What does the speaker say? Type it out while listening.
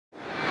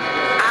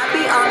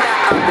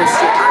this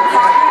shit. I'm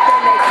harder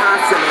than a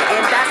consonant,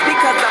 and that's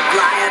because I'm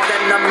flyer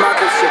than the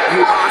mothership.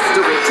 You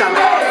ostrich, I'm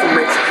awesome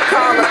rich.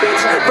 Call a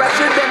bitch,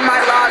 fresher than my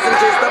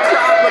lozenges. The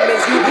problem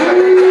is you in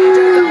the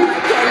danger zone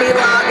like Kenny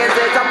Loggins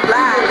as I'm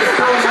fly.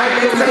 I'm trying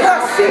to say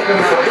I'm sick.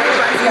 That's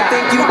right, you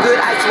think you good,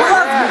 I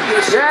swear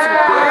your shit too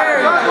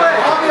weird.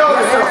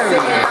 Yes, I'm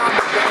sitting on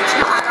the bench.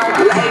 I don't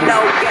play no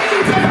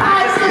games.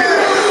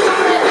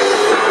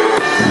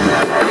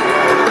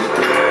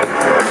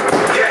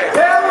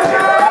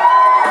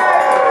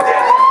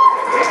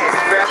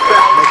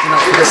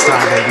 This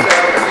time, baby.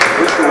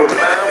 We do it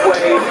my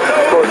way,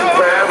 go the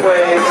right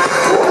way.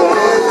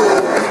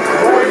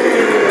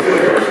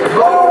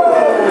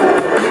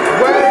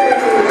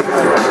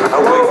 I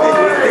went to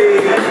D.C.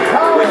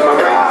 with my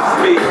right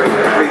speed.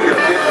 We can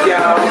dip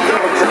y'all,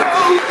 till I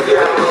shit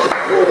y'all.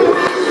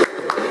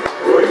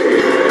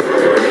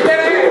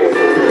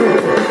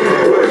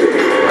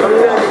 I'm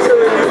not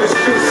telling you to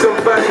shoot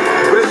somebody,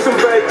 but if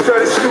somebody try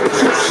to shoot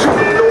you, shoot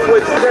them, know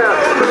what's down.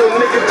 Little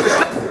nigga just...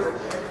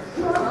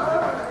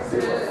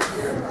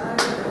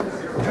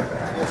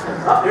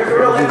 There's a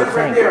real legend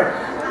right there.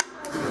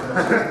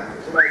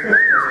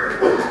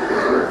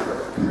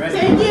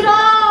 Take it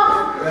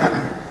off!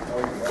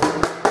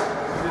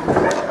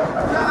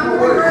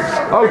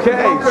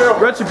 Okay,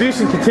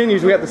 Retribution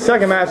continues. We got the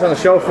second match on the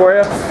show for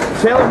you.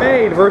 Taylor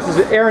Made versus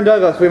Aaron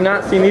Douglas. We've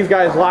not seen these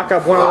guys lock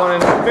up one-on-one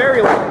in a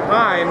very long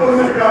time.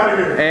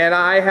 And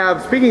I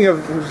have, speaking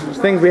of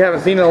things we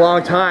haven't seen in a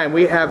long time,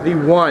 we have the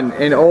one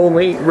and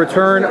only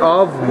return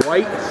of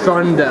White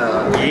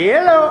Thunder.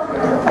 Hello.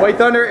 White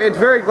Thunder, it's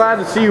very glad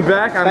to see you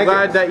back. I'm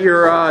glad that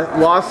your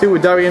lawsuit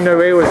with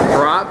WMWA was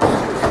dropped.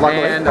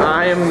 Luckily. And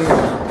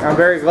I'm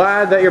very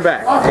glad that you're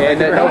back and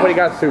that nobody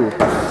got sued.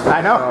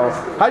 I know.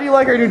 So, how do you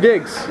like our new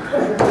digs?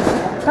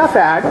 Not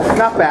bad.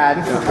 Not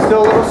bad.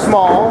 Still a little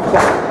small.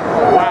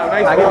 Wow,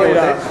 nice belly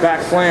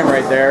back slam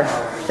right there.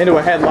 Into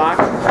a headlock.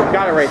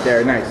 Got it right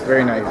there. Nice.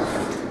 Very nice.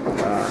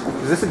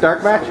 Is this a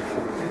dark match?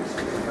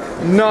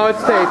 No, it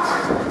states.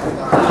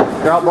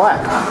 They're all black.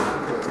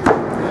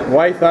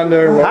 White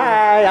Thunder.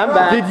 Hi, I'm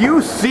back. Did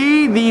you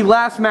see the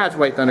last match,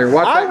 White Thunder?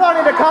 I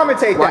wanted to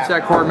commentate Watch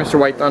that court, Mr.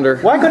 White Thunder.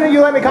 Why couldn't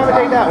you let me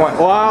commentate that one?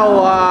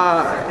 Well,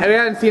 I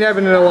hadn't seen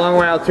Evan in a long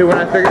while too, and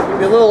I figured it'd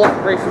be a little less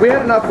racist. We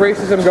had enough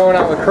racism going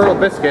on with Colonel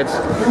Biscuits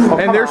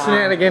and their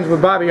shenanigans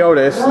with Bobby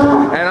Otis,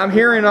 and I'm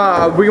hearing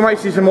we might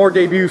see some more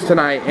debuts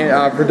tonight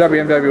for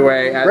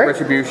WMWA at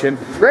Retribution.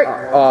 Great.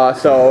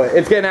 So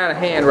it's getting out of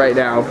hand right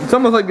now. It's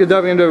almost like the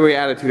WMWA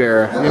Attitude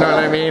Era. You know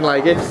what I mean?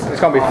 Like it's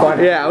gonna be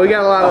fun. Yeah, we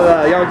got a lot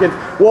of young kids.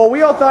 Well,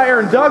 we all thought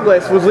Aaron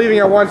Douglas was leaving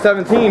at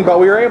 117, but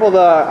we were able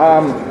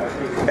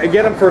to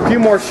get him for a few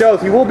more shows.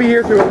 He will be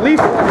here through at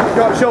least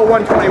show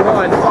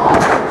 121. We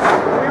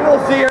will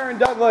see Aaron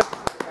Douglas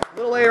a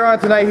little later on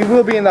tonight. He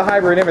will be in the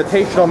Hybrid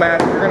Invitational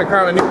match. We're going to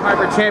crown a new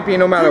Hybrid champion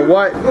no matter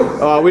what.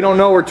 We don't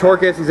know where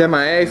Torque is. He's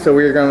MIA, so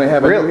we're going to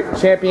have a new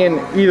champion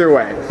either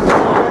way.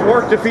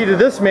 Torque defeated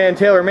this man,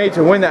 Taylor Made,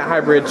 to win that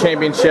Hybrid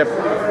championship.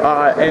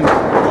 And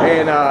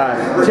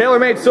Taylor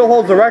Made still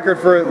holds the record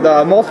for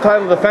the most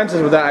title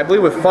defenses with that, I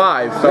believe with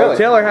 5. So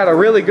Taylor had a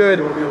really good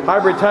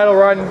hybrid title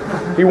run.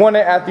 He won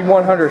it at the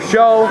 100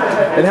 show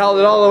and held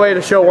it all the way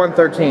to show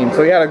 113.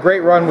 So he had a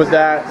great run with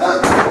that.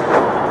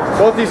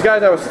 Both these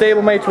guys, I was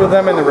stablemates with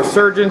them in the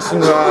Resurgence,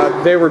 and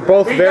they were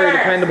both very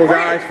dependable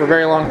guys for a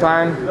very long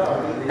time.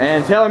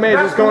 And Taylor Made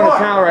is just going to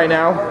town right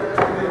now.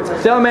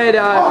 Taylor Made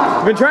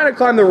been trying to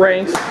climb the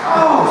ranks since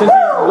he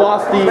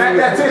lost the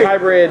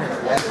hybrid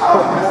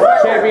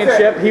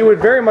championship. He would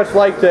very much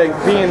like to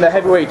be in the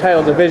heavyweight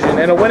title division,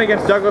 and a win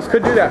against Douglas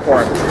could do that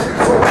for him.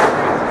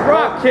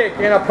 Drop kick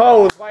in a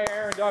pose by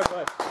Aaron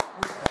Douglas.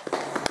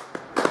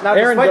 Now,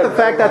 despite the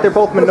fact that they're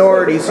both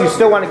minorities, you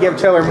still want to give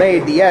Taylor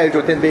Made the edge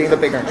with him being the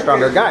bigger and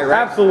stronger guy,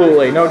 right?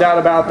 Absolutely, no doubt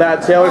about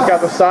that. Taylor's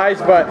got the size,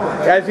 but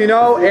as you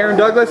know, Aaron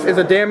Douglas is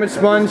a damage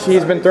sponge.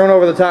 He's been thrown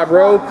over the top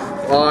rope.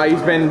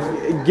 He's been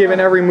given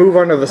every move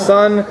under the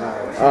sun.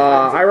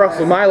 I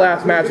wrestled my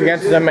last match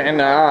against him, and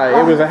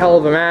it was a hell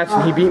of a match,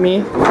 and he beat me.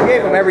 You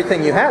gave him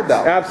everything you had,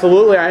 though.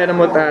 Absolutely. I hit him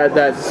with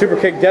that super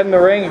kick dead in the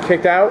ring and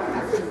kicked out.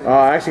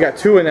 I actually got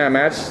 2 in that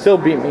match. Still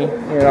beat me,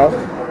 you know.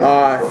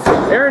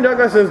 Aaron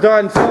Douglas has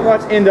done so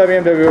much in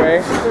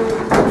WMWA.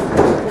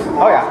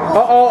 Oh, yeah.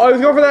 Uh-oh, I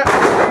was going for that.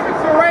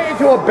 Right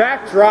into a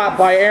backdrop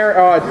by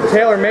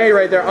Taylor Made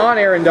right there on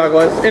Aaron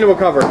Douglas into a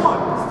cover.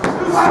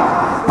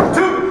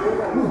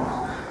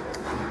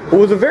 It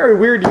was a very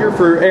weird year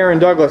for Aaron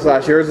Douglas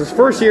last year. It was his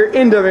first year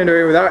in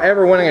WWE without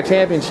ever winning a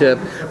championship,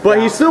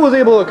 but he still was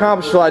able to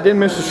accomplish a lot. Didn't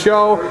miss a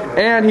show,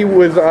 and he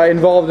was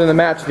involved in the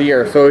match of the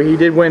year. So he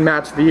did win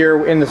match of the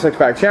year in the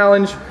 6-pack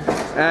challenge,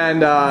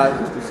 and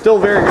still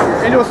very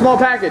good. Into a small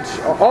package.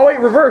 Oh wait,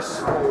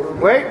 reverse.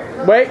 Wait.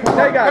 There you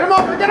go. Get him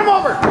over. Get him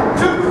over.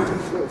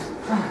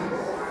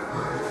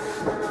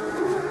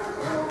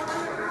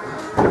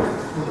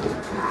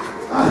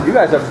 You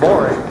guys are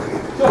boring.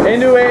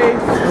 Into a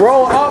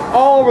roll up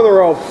all over the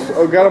ropes.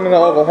 Oh, got him in the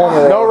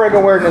Oklahoma roll. No ring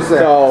awareness there.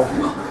 So.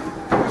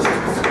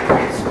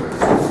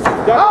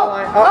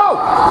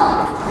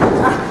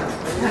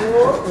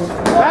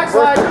 Back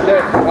slide.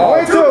 Oh,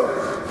 wait, two.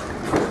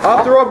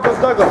 Off the rope goes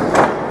Douglas.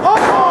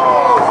 Oh!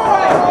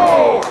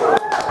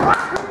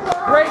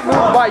 Great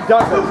move by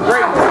Douglas.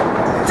 Great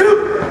move.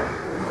 Dude,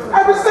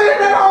 I've been saying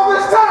that all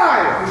this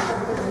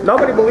time.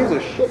 Nobody believes a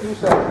shit you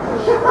say.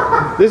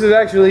 This is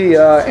actually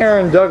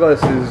Aaron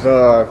Douglas is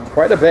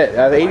quite a bit.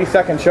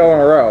 82nd show in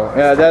a row.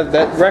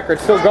 That record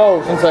still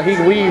goes until he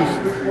leaves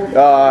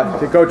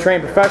to go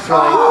train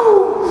professionally.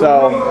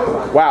 So,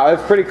 wow,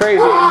 that's pretty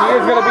crazy. And he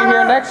is going to be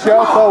here next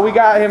show, so we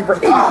got him for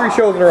 83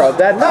 shows in a row.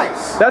 That's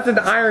nice. That's an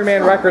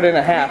Ironman record and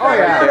a half right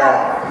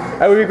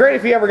there. It would be great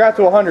if he ever got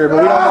to 100,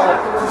 but we don't know.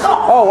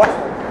 Oh, what?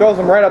 Goes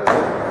him right up.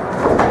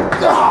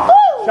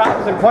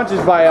 Shots and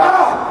punches by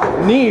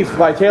knees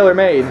by Taylor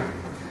Made.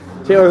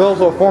 Taylor's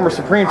also a former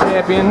Supreme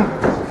champion.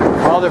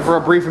 Held it for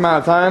a brief amount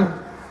of time.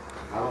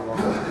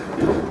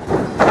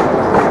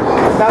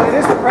 Now it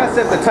is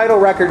impressive the title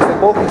records that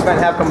both these men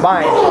have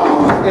combined.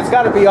 It's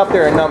got to be up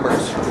there in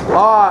numbers.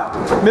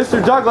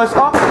 Mr. Douglas,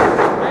 man,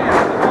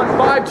 he's won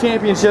 5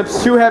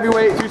 championships, 2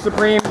 heavyweight, 2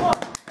 Supreme,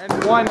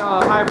 and 1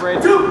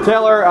 hybrid.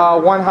 Taylor,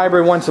 1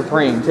 hybrid, 1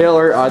 Supreme.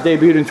 Taylor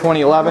debuted in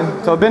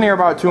 2011, so I've been here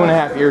about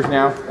 2.5 years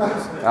now.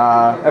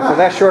 And for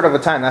that short of a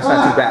time, that's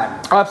not too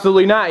bad.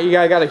 Absolutely not. You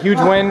guys got a huge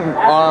win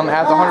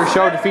at the 100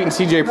 show, defeating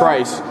CJ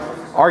Price,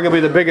 arguably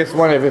the biggest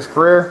one of his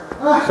career.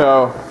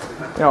 So,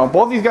 you know,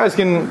 both these guys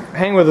can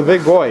hang with the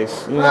big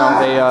boys. You know,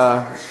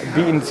 they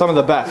beaten some of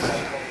the best.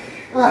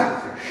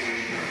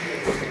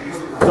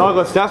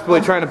 Douglas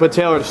desperately trying to put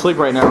Taylor to sleep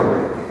right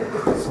now.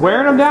 He's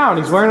wearing him down.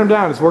 He's wearing him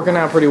down. It's working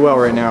out pretty well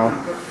right now.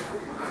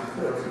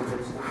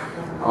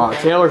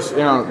 Taylor's, you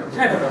know,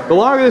 the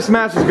longer this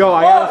matches go,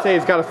 I gotta say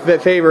it's got to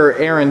favor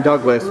Aaron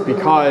Douglas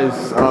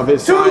because of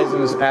his size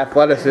and his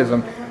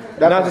athleticism.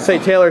 Not to say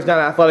Taylor's not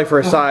athletic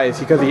for his size,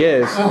 because he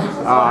is,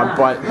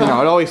 but you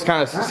know, it always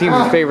kind of seems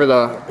to favor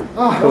the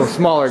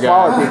smaller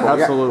guys. Smaller people,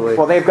 absolutely. Yeah.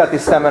 Well, they've got the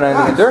stamina and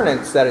the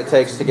endurance that it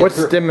takes to get What's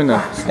through.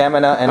 stamina?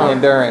 Stamina and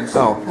endurance.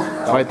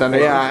 White Thunder.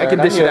 Yeah, I can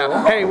dish it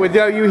out. Hey,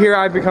 without you here,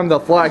 I've become the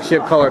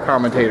flagship color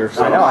commentator.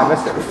 So. I know, I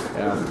missed it.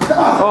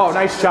 Yeah. Oh,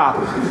 nice chop.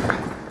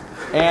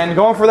 And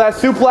going for that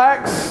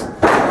suplex.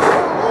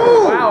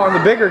 Wow, on the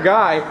bigger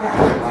guy.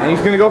 And he's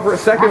going to go for a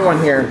second one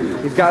here.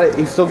 He's got it.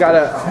 He's still got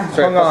it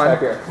hung on.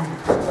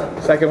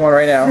 Second one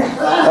right now.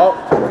 Oh,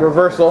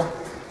 reversal.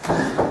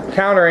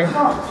 Countering.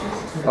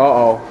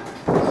 Uh-oh.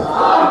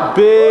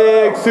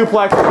 Big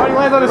suplex. Oh, he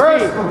lands on his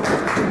feet.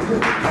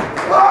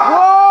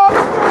 Whoa!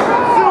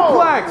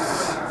 Suplex.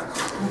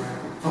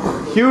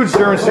 Huge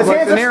German suplex. His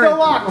hands are And Aaron, still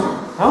locked.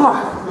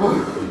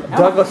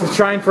 Douglas is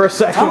trying for a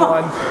second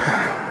one.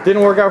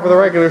 Didn't work out for the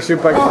regular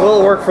suplex.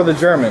 Will work for the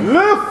German.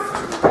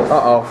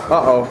 Uh-oh.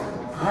 Uh-oh.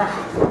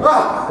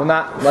 Will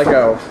not let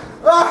go.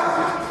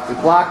 He's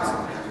blocked.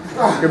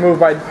 Good move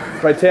by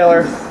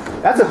Taylor.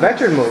 That's a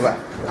veteran move.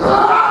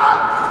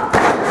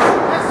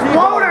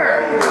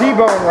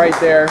 T-bone right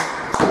there.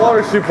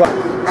 Floater suplex.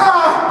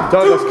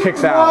 Douglas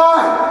kicks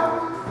out.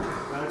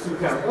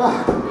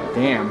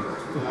 Damn.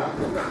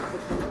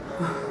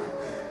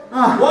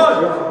 1,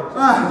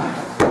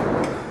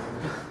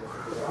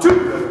 2,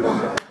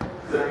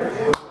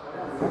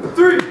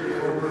 3,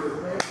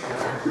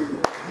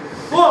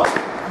 4.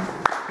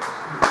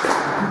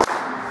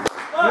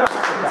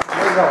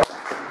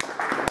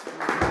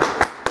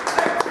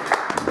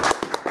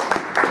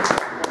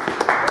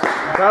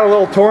 Got a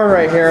little torn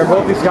right here.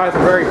 Both these guys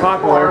are very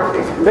popular.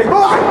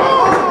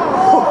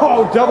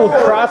 Oh, double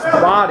cross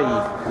body.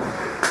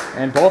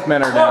 And both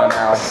men are down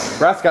now.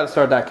 Brett's got to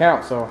start that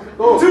count, so.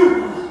 2,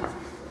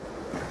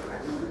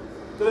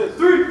 3,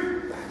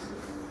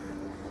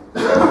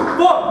 4.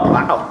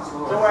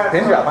 Wow.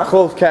 Pin drop, huh?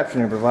 Closed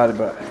captioning provided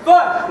by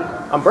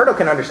 5. Umberto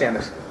can understand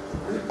this.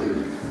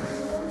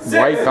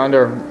 White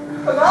Thunder.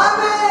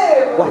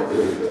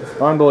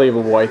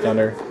 Unbelievable White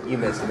Thunder. You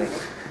missed me.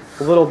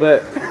 A little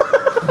bit.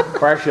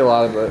 Or actually a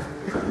lot of it.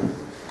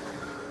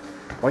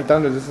 White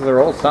Thunder, this is their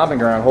old stomping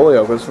ground,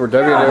 Holyoke. This is where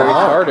WWE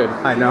started.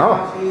 I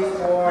know.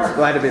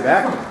 Glad to be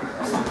back.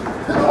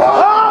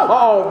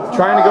 Uh-oh!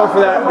 Trying to go for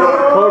that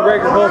code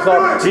breaker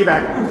close-up.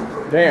 T-back.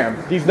 Damn,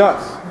 he's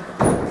nuts.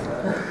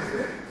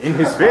 In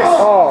his fist.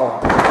 Oh,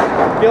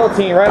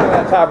 guillotine right on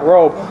that top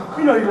rope.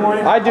 You know you want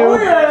it. I do. Oh,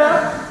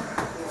 yeah.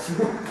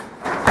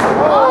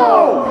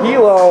 Oh,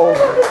 Hilo.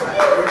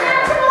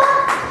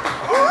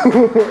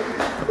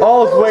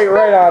 All his weight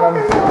right on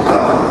him.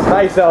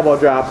 Nice elbow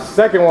drop.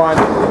 Second one.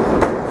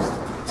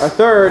 A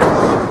third. 4.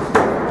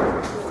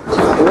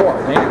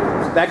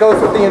 Damn. That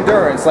goes with the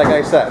endurance, like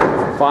I said.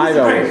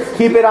 5-0.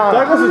 Keep it on.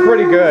 Douglas is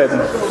pretty good.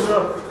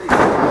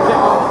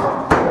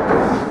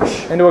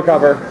 Into a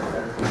cover.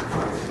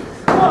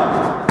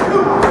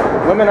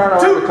 Women aren't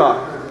allowed to talk.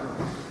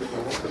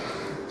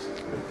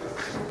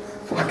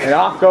 And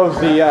off goes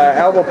the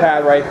elbow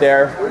pad right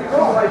there.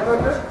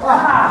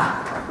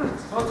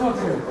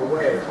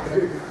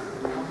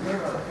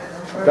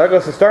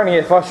 Douglas is starting to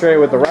get frustrated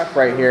with the ref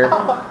right here.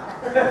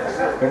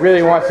 He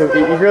really wants to.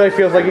 He really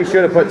feels like he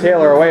should have put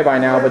Taylor away by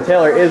now, but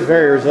Taylor is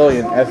very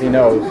resilient, as he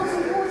knows.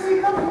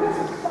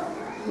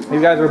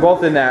 These guys were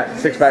both in that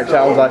six-pack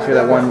challenge last year,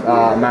 that one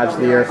match of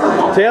the year.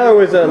 Taylor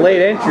was a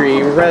late entry.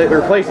 He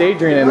replaced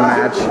Adrian in the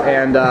match,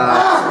 and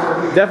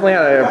definitely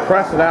had an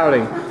impressive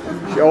outing.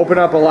 She opened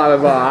up a lot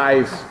of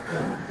eyes.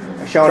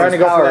 Trying to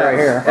go for that right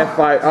here.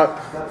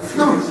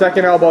 F5,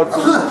 second elbow,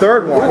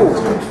 third one. Ooh.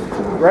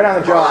 Right on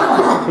the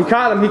jaw. He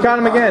caught him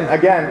again.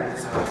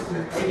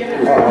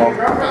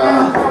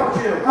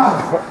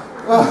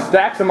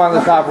 Stacks him on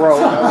the top rope.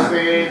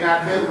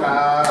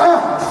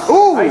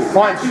 Ooh! Nice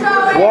punch.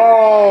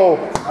 Whoa!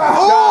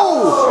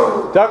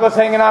 Ooh! Douglas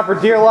hanging on for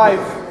dear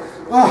life.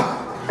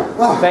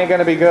 This ain't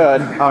gonna be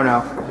good. Oh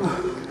no.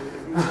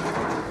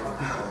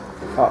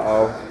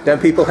 Uh-oh. Them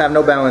people have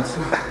no balance.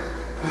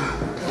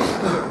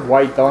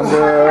 White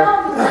Thunder.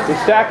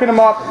 He's stacking him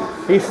up.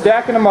 He's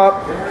stacking him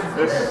up.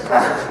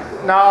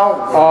 No.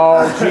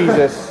 Oh,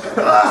 Jesus.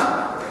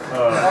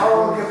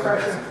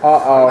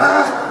 Uh-oh.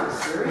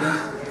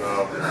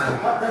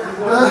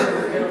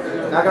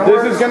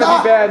 This is going to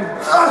be bad.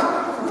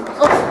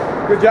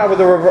 Good job with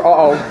the reverse.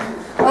 Uh-oh.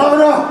 Oh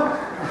no!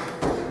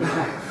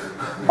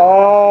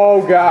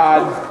 Oh,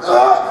 God.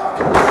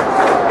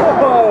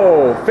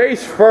 Oh,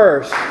 face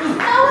first.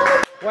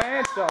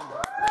 Plants him.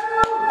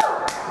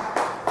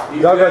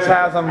 Douglas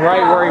has him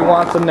right where he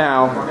wants him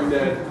now.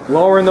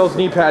 Lowering those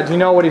knee pads. You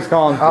know what he's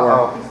calling for.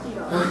 Uh-oh.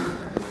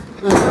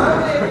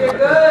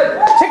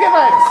 Chicken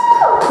legs!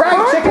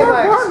 Fried chicken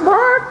legs!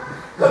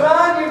 Come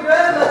on, you're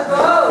good, let's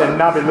go! And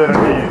not be little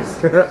knees.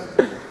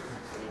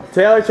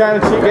 Taylor trying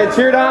to get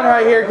cheered on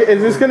right here.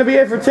 Is this going to be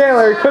it for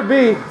Taylor? It could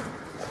be.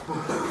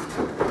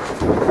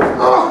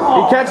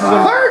 He catches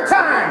him. Third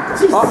time!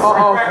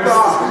 Uh-oh.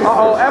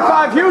 Uh-oh.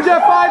 F5, huge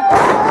F5.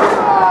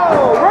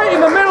 Oh, right in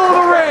the middle of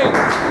the ring.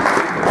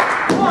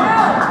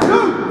 1,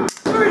 2,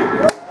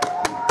 3.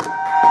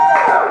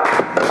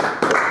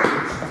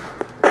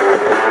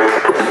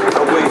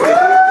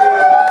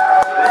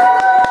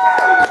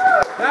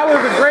 That was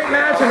a great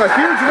match and a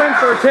huge win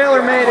for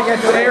Taylor Made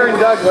against Aaron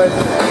Douglas.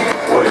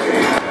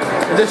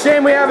 It's a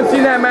shame we haven't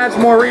seen that match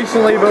more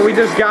recently, but we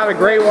just got a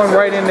great one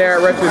right in there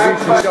at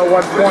Retribution Show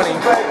 120.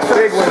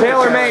 Big win.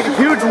 Taylor Made,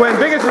 huge win,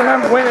 biggest win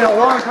in a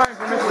long time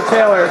for Mr.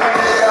 Taylor.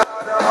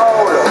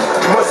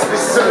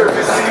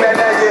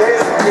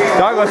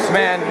 Douglas,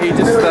 man, he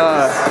just,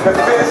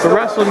 the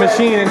wrestling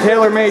machine, and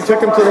Taylor Made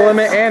took him to the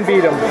limit and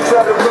beat him.